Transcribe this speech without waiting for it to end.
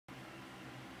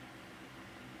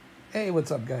Hey,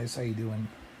 what's up guys? How you doing?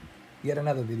 Yet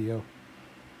another video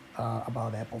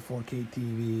about Apple 4K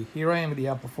TV. Here I am with the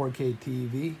Apple 4K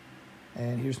TV,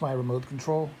 and here's my remote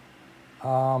control.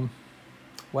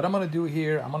 What I'm going to do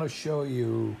here, I'm going to show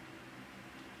you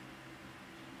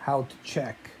how to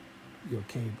check your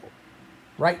cable.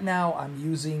 Right now I'm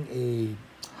using a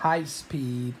High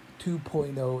Speed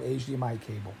 2.0 HDMI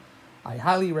cable. I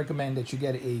highly recommend that you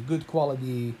get a good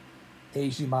quality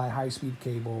HDMI high-speed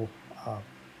cable.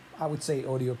 I would say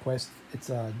Audio Quest.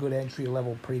 It's a good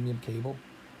entry-level premium cable.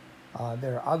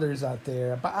 There are others out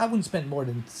there, but I wouldn't spend more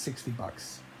than 60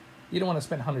 bucks. You don't want to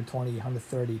spend 120,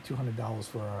 130, $200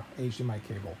 for a HDMI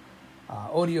cable.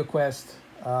 Audio Quest,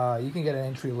 you can get an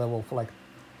entry-level for like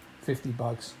 50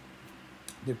 bucks.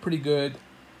 They're pretty good.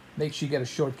 Make sure you get a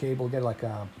short cable. Get like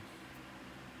a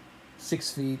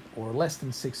 6 feet or less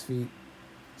than 6 feet,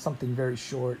 something very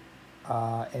short,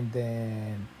 and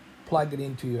then plug it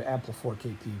into your Apple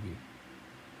 4K TV.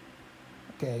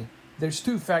 Okay, there's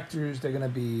two factors that are going to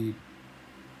be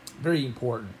very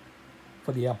important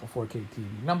for the Apple 4K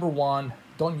TV. Number one,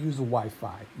 don't use a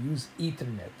Wi-Fi. Use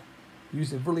Ethernet.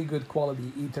 Use a really good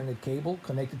quality Ethernet cable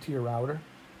connected to your router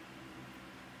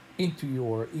into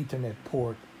your Ethernet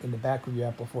port in the back of your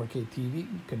Apple 4K TV.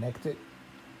 Connect it,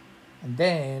 and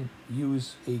then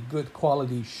use a good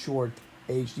quality short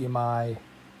HDMI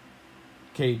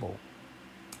cable.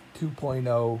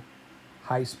 2.0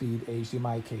 high-speed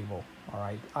HDMI cable. All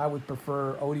right, I would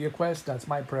prefer Audio Quest. That's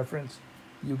my preference.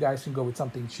 You guys can go with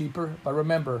something cheaper, but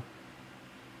remember,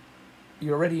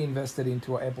 you already invested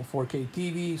into an Apple 4K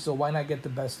TV, so why not get the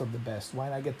best of the best? Why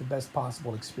not get the best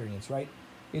possible experience, right?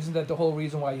 Isn't that the whole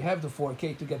reason why you have the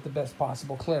 4K, to get the best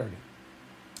possible clarity?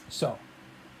 So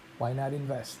why not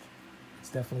invest?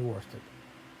 It's definitely worth it.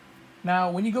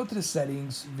 Now, when you go to the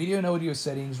settings, video and audio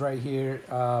settings right here,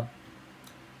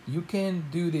 you can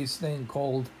do this thing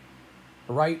called,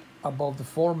 right above the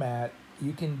format,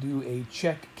 you can do a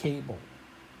check cable.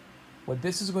 What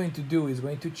this is going to do is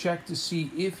going to check to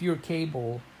see if your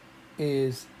cable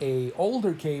is a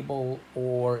older cable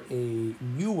or a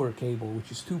newer cable,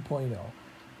 which is 2.0.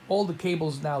 All the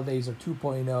cables nowadays are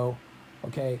 2.0,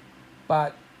 okay?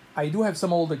 But I do have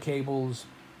some older cables,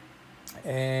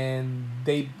 and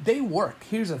they work.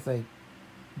 Here's the thing.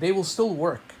 They will still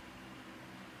work.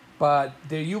 But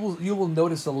there you will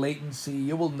notice a latency.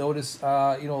 You will notice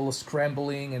a little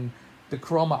scrambling, and the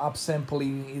Chroma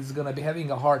upsampling is gonna be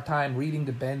having a hard time reading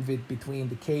the bandwidth between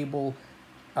the cable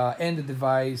and the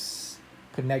device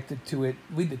connected to it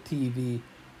with the TV.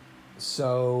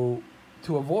 So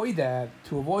to avoid that,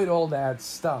 to avoid all that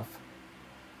stuff,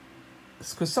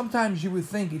 because sometimes you would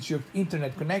think it's your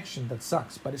internet connection that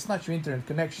sucks, but it's not your internet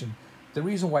connection. The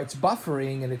reason why it's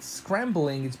buffering and it's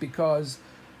scrambling is because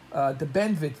the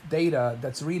bandwidth data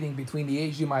that's reading between the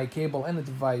HDMI cable and the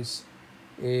device,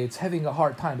 it's having a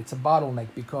hard time. It's a bottleneck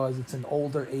because it's an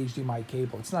older HDMI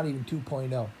cable. It's not even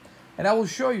 2.0. And I will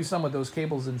show you some of those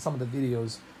cables in some of the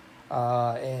videos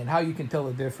and how you can tell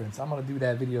the difference. I'm going to do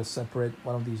that video separate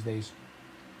one of these days.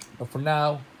 But for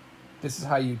now, this is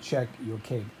how you check your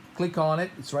cable. Click on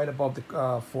it. It's right above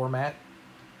the format.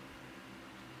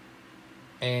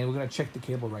 And we're going to check the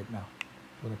cable right now.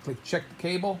 We're going to click check the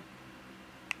cable.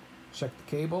 Check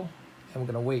the cable, and we're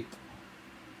gonna wait.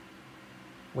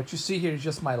 What you see here is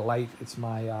just my light. It's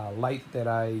my light that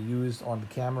I used on the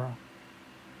camera,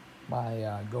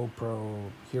 my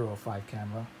GoPro Hero 5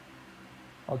 camera.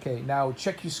 Okay, now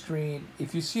check your screen.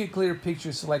 If you see a clear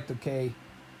picture, select OK.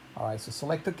 All right, so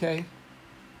select OK.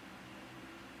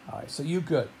 All right, so you're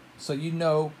good. So you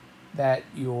know that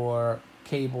your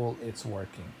cable is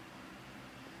working.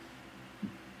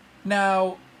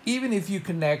 Now, even if you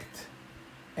connect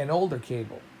an older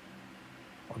cable,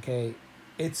 okay,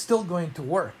 it's still going to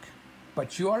work,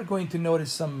 but you are going to notice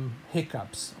some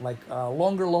hiccups, like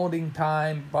longer loading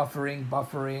time,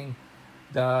 buffering.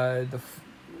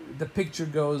 The picture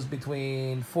goes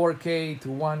between 4K to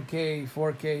 1K,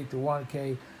 4K to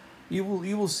 1K. You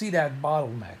will see that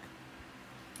bottleneck,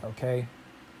 okay?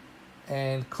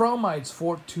 And Chroma, it's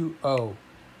 420.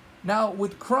 Now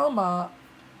with Chroma,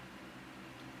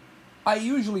 I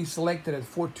usually select it at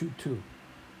 422.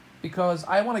 Because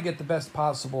I want to get the best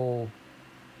possible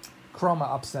Chroma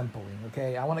upsampling,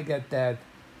 okay? I want to get that,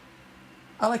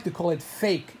 I like to call it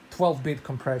fake 12-bit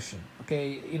compression,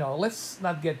 okay? You know, let's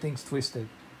not get things twisted.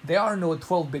 There are no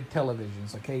 12-bit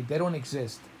televisions, okay? They don't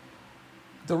exist.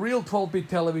 The real 12-bit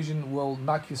television will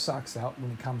knock your socks out when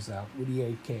it comes out with the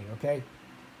 8K, okay?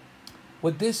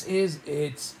 What this is,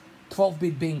 it's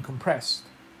 12-bit being compressed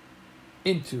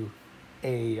into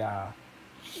a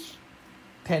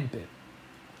 10-bit.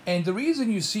 And the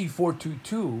reason you see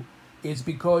 422 is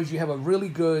because you have a really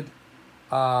good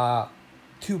 2.0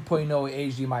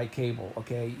 HDMI cable,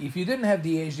 okay? If you didn't have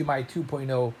the HDMI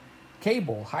 2.0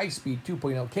 cable, high-speed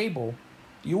 2.0 cable,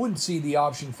 you wouldn't see the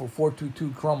option for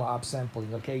 422 Chroma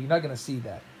upsampling, okay? You're not going to see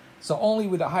that. So only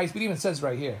with a high-speed, even says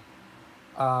right here,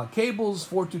 cables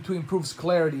 422 improves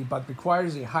clarity but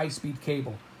requires a high-speed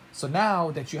cable. So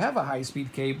now that you have a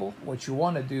high-speed cable, what you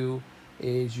want to do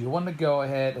is you want to go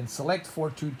ahead and select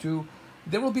 422.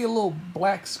 There will be a little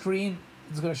black screen.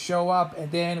 It's going to show up,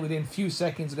 and then within a few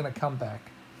seconds, it's going to come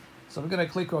back. So we're going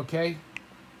to click OK.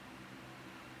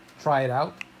 Try it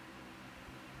out.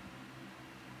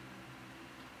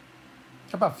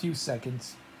 About a few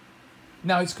seconds.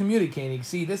 Now it's communicating.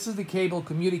 See, this is the cable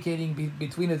communicating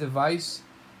between a device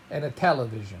and a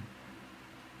television.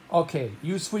 Okay,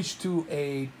 you switch to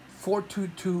a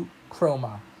 422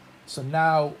 Chroma. So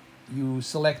now you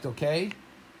select OK,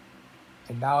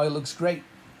 and now it looks great.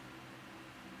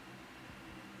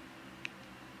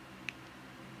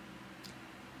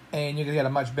 And you're gonna get a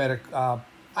much better,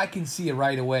 I can see it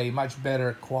right away, much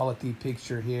better quality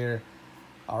picture here.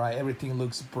 All right, everything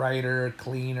looks brighter,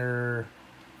 cleaner,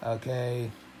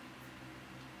 okay.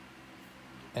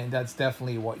 And that's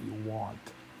definitely what you want,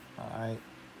 all right.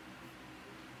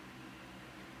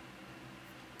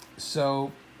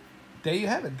 So there you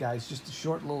have it, guys. Just a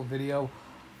short little video.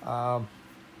 I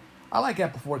like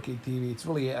Apple 4K TV. It's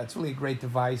really a great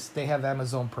device. They have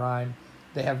Amazon Prime.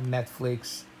 They have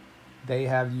Netflix. They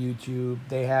have YouTube.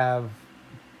 They have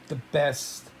the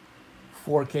best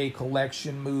 4K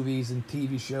collection movies and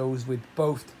TV shows with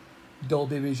both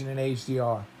Dolby Vision and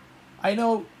HDR. I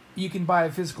know you can buy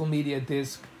a physical media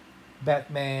disc,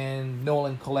 Batman,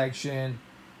 Nolan collection,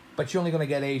 but you're only going to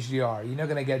get HDR. You're not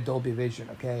going to get Dolby Vision,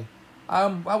 okay? I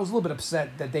was a little bit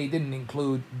upset that they didn't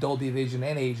include Dolby Vision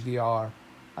and HDR.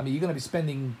 I mean, you're going to be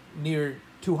spending near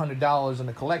 $200 on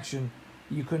the collection.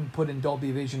 You couldn't put in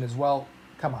Dolby Vision as well.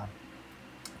 Come on.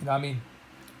 You know what I mean?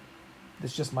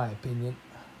 That's just my opinion.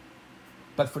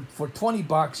 But for 20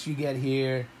 bucks, you get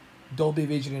here Dolby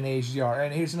Vision and HDR.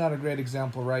 And here's another great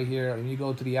example right here. When you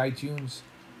go to the iTunes,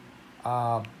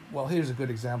 well, here's a good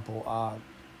example.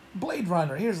 Blade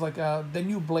Runner. Here's like the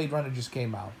new Blade Runner just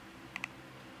came out.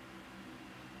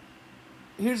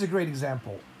 Here's a great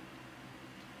example.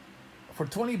 For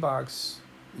 20 bucks,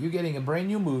 you're getting a brand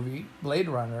new movie, Blade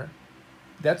Runner,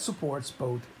 that supports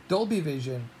both Dolby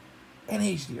Vision and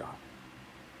HDR.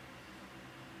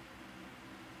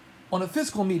 On a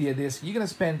physical media disc, you're going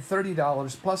to spend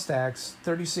 $30 plus tax,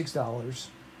 $36,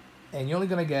 and you're only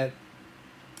going to get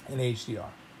an HDR.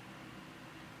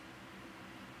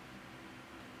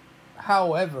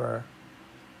 However,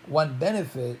 one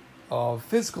benefit of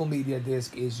physical media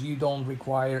disc is you don't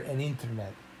require an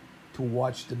internet to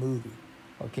watch the movie,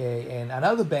 okay? And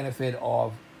another benefit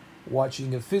of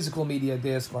watching a physical media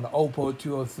disc on Oppo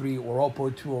 203 or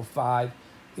Oppo 205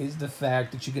 is the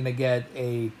fact that you're gonna get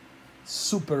a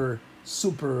super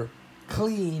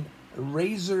clean,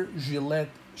 razor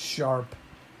Gillette sharp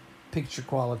picture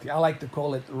quality. I like to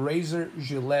call it razor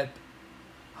Gillette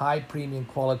high premium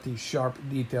quality sharp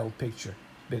detailed picture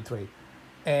bitrate.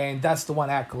 And that's the one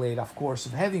accolade, of course,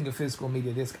 of having a physical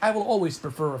media disc. I will always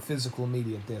prefer a physical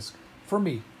media disc, for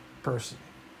me, personally.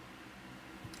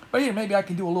 But here, maybe I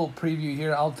can do a little preview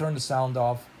here. I'll turn the sound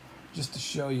off just to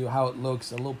show you how it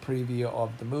looks, a little preview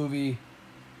of the movie.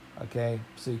 Okay,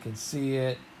 so you can see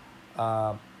it.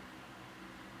 And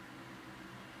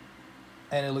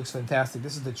it looks fantastic.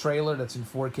 This is the trailer that's in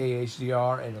 4K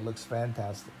HDR, and it looks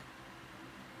fantastic.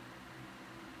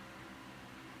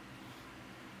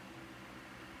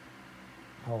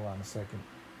 Hold on a second.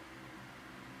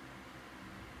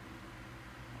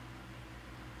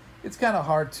 It's kind of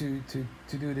hard to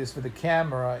do this with the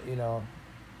camera, you know.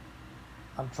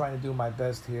 I'm trying to do my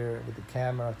best here with the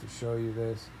camera to show you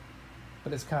this,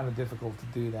 but it's kind of difficult to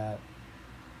do that.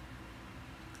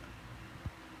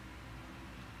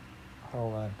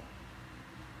 Hold on.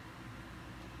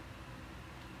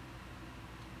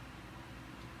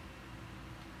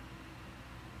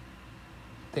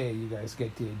 There, you guys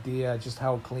get the idea just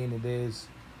how clean it is.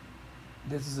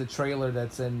 This is a trailer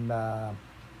that's in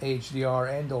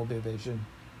HDR and Dolby Vision.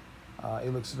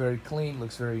 It looks very clean,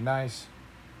 looks very nice.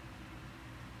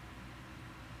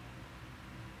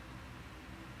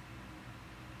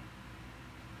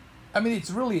 I mean,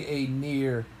 it's really a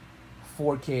near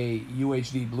 4K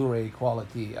UHD Blu-ray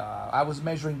quality. I was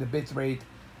measuring the bit rate.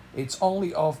 It's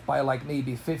only off by like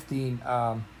maybe 15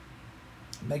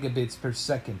 megabits per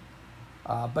second.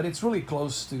 But it's really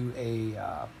close to a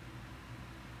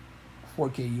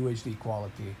 4K UHD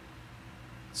quality.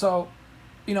 So,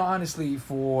 you know, honestly,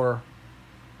 for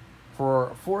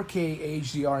 4K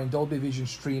HDR and Dolby Vision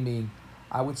streaming,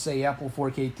 I would say Apple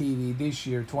 4K TV this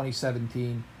year,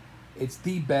 2017, it's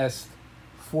the best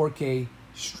 4K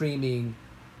streaming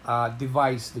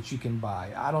device that you can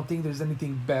buy. I don't think there's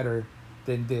anything better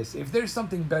than this. If there's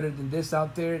something better than this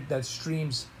out there that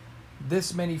streams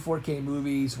this many 4K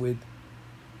movies with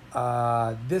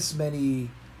this many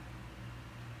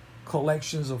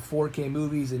collections of 4K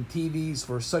movies and TVs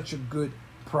for such a good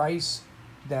price,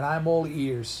 then I'm all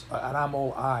ears and I'm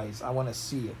all eyes. I want to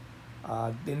see it.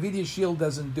 The NVIDIA Shield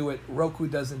doesn't do it. Roku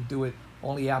doesn't do it.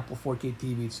 Only Apple 4K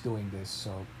TV is doing this.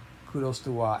 So kudos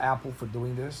to Apple for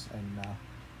doing this. And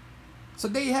so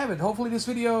there you have it. Hopefully this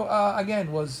video,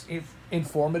 again, was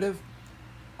informative.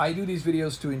 I do these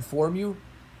videos to inform you.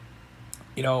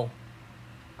 You know,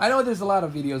 I know there's a lot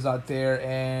of videos out there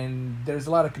and there's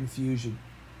a lot of confusion.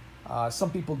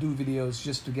 Some people do videos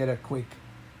just to get a quick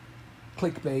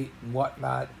clickbait and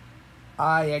whatnot.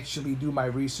 I actually do my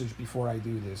research before I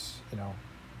do this. You know,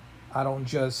 I don't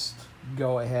just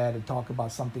go ahead and talk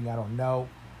about something I don't know.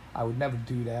 I would never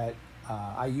do that.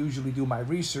 I usually do my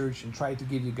research and try to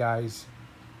give you guys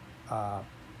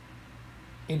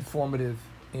informative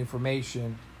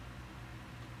information,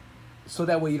 so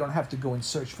that way you don't have to go and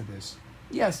search for this.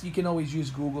 Yes, you can always use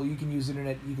Google, you can use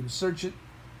internet, you can search it,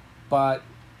 but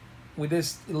with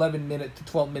this 11-minute to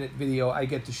 12-minute video, I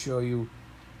get to show you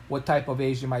what type of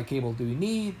HDMI cable do you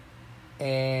need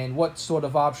and what sort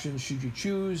of options should you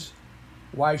choose.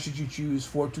 Why should you choose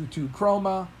 422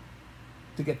 Chroma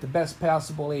to get the best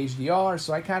possible HDR?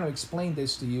 So I kind of explained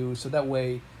this to you so that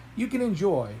way you can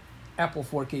enjoy Apple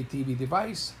 4K TV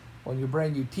device on your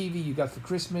brand new TV you got for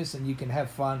Christmas, and you can have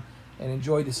fun and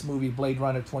enjoy this movie Blade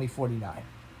Runner 2049.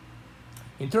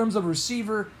 In terms of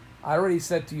receiver, I already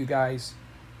said to you guys,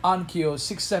 Onkyo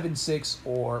 676,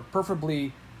 or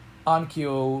preferably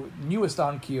Onkyo, newest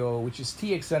Onkyo, which is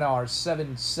TXNR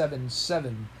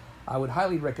 777. I would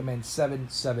highly recommend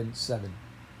 777.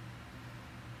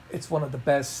 It's one of the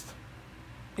best,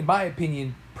 in my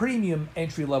opinion, premium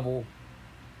entry-level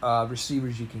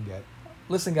receivers you can get.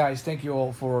 Listen, guys, thank you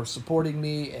all for supporting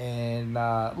me. And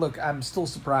look, I'm still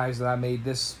surprised that I made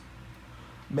this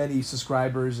many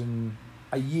subscribers in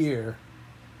a year.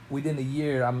 Within a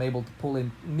year, I'm able to pull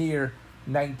in near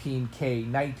 19K,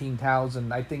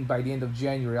 19,000. I think by the end of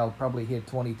January, I'll probably hit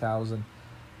 20,000.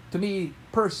 To me,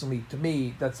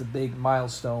 personally, that's a big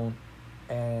milestone.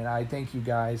 And I thank you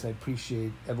guys. I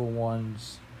appreciate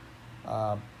everyone's.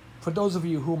 For those of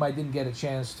you whom I didn't get a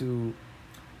chance to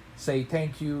say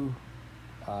thank you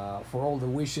for all the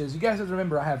wishes. You guys have to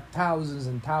remember, I have thousands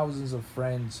and thousands of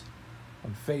friends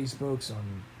on Facebook,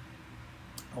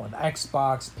 on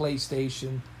Xbox,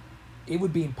 PlayStation. It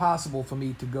would be impossible for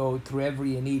me to go through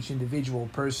every and each individual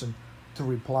person to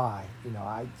reply. You know,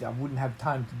 I wouldn't have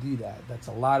time to do that. That's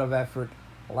a lot of effort,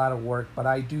 a lot of work, but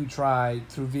I do try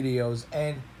through videos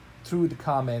and through the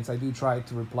comments. I do try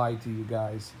to reply to you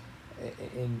guys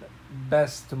in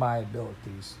best to my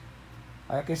abilities.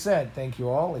 Like I said, thank you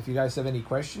all. If you guys have any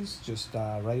questions, just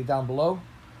write it down below.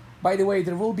 By the way,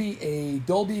 there will be a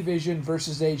Dolby Vision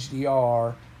versus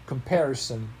HDR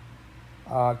comparison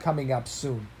coming up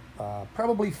soon.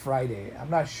 Probably Friday. I'm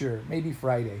not sure. Maybe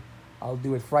Friday. I'll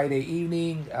do it Friday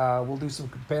evening. We'll do some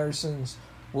comparisons.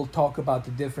 We'll talk about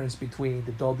the difference between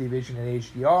the Dolby Vision and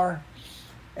HDR.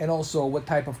 And also what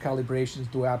type of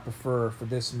calibrations do I prefer for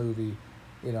this movie,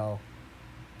 you know.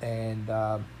 And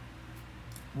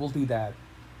we'll do that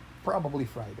probably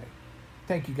Friday.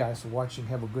 Thank you guys for watching.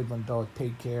 Have a good one, though.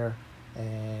 Take care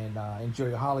and enjoy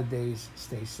your holidays.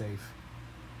 Stay safe.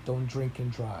 Don't drink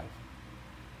and drive.